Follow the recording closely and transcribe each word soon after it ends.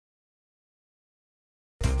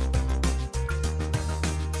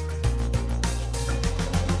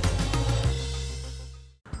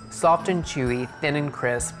Soft and chewy, thin and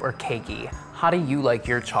crisp, or cakey? How do you like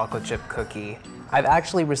your chocolate chip cookie? I've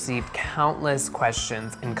actually received countless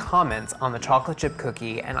questions and comments on the chocolate chip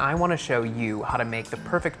cookie, and I want to show you how to make the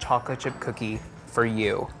perfect chocolate chip cookie for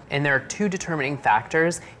you. And there are two determining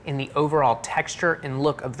factors in the overall texture and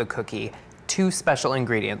look of the cookie. Two special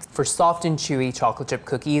ingredients. For soft and chewy chocolate chip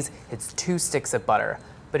cookies, it's 2 sticks of butter.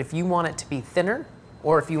 But if you want it to be thinner,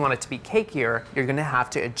 or if you want it to be cakier, you're gonna have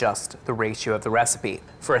to adjust the ratio of the recipe.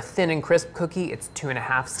 For a thin and crisp cookie, it's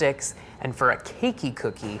 2.5 sticks, and for a cakey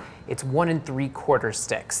cookie, it's 1 3/4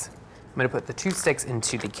 sticks. I'm gonna put the 2 sticks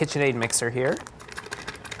into the KitchenAid mixer here,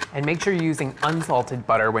 and make sure you're using unsalted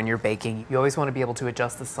butter when you're baking. You always wanna be able to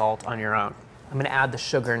adjust the salt on your own. I'm gonna add the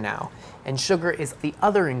sugar now, and sugar is the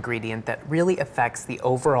other ingredient that really affects the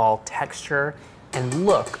overall texture and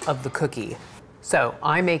look of the cookie. So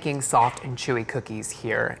I'm making soft and chewy cookies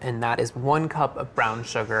here, and that is 1 cup of brown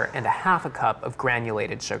sugar and 1/2 cup of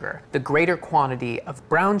granulated sugar. The greater quantity of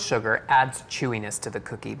brown sugar adds chewiness to the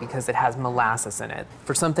cookie because it has molasses in it.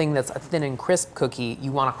 For something that's a thin and crisp cookie,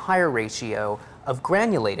 you want a higher ratio of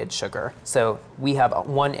granulated sugar. So we have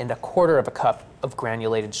 1 1/4 cup of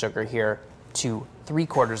granulated sugar here to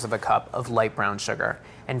 3/4 cup of light brown sugar.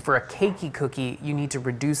 And for a cakey cookie, you need to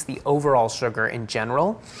reduce the overall sugar in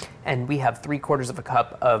general. And we have 3/4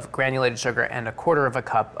 cup of granulated sugar and 1/4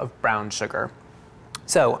 cup of brown sugar.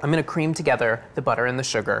 So I'm gonna cream together the butter and the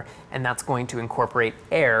sugar, and that's going to incorporate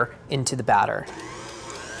air into the batter.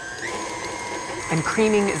 And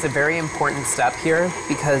creaming is a very important step here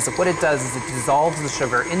because what it does is it dissolves the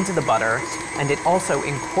sugar into the butter, and it also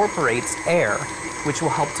incorporates air, which will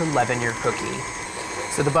help to leaven your cookie.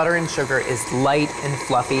 So the butter and sugar is light and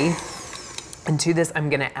fluffy. And to this, I'm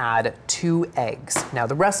gonna add 2 eggs. Now,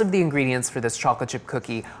 the rest of the ingredients for this chocolate chip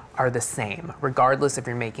cookie are the same, regardless if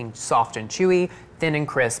you're making soft and chewy, thin and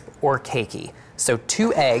crisp, or cakey. So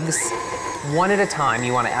 2 eggs, 1 at a time.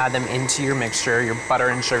 You wanna add them into your mixture, your butter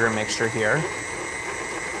and sugar mixture here.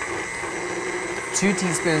 2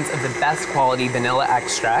 teaspoons of the best quality vanilla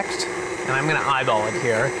extract, and I'm gonna eyeball it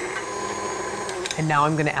here. And now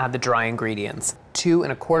I'm gonna add the dry ingredients. 2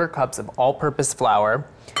 1/4 cups of all-purpose flour,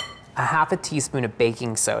 1/2 teaspoon of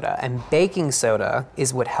baking soda. And baking soda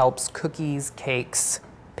is what helps cookies, cakes,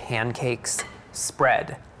 pancakes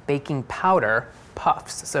spread. Baking powder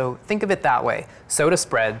puffs. So think of it that way. Soda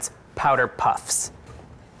spreads, powder puffs.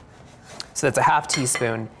 So that's 1/2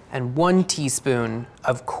 teaspoon and 1 teaspoon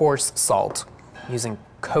of coarse salt, using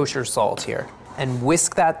kosher salt here. And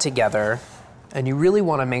whisk that together. And you really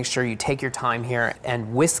want to make sure you take your time here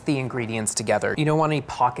and whisk the ingredients together. You don't want any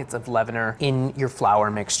pockets of leavener in your flour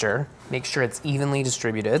mixture. Make sure it's evenly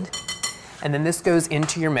distributed. And then this goes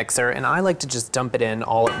into your mixer, and I like to just dump it in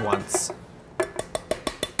all at once.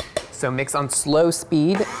 So mix on slow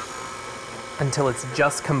speed until it's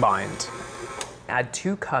just combined. Add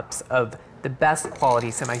 2 cups of the best quality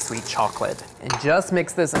semi-sweet chocolate. And just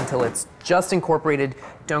mix this until it's just incorporated.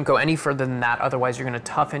 Don't go any further than that, otherwise you're gonna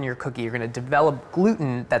toughen your cookie. You're gonna develop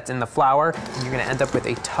gluten that's in the flour, and you're gonna end up with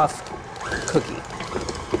a tough cookie.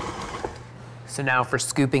 So now for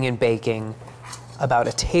scooping and baking, about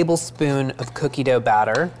 1 tablespoon of cookie dough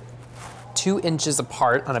batter, 2 inches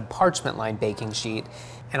apart on a parchment-lined baking sheet.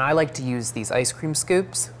 And I like to use these ice cream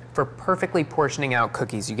scoops for perfectly portioning out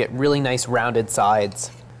cookies. You get really nice rounded sides.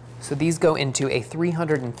 So these go into a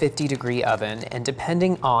 350-degree oven, and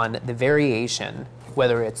depending on the variation,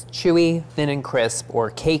 whether it's chewy, thin and crisp,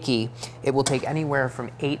 or cakey, it will take anywhere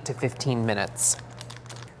from 8 to 15 minutes.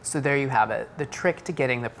 So there you have it, the trick to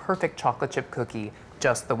getting the perfect chocolate chip cookie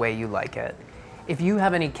just the way you like it. If you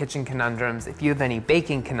have any kitchen conundrums, if you have any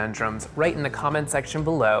baking conundrums, write in the comment section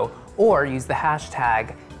below, or use the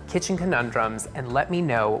hashtag #KitchenConundrums and let me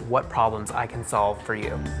know what problems I can solve for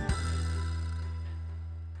you.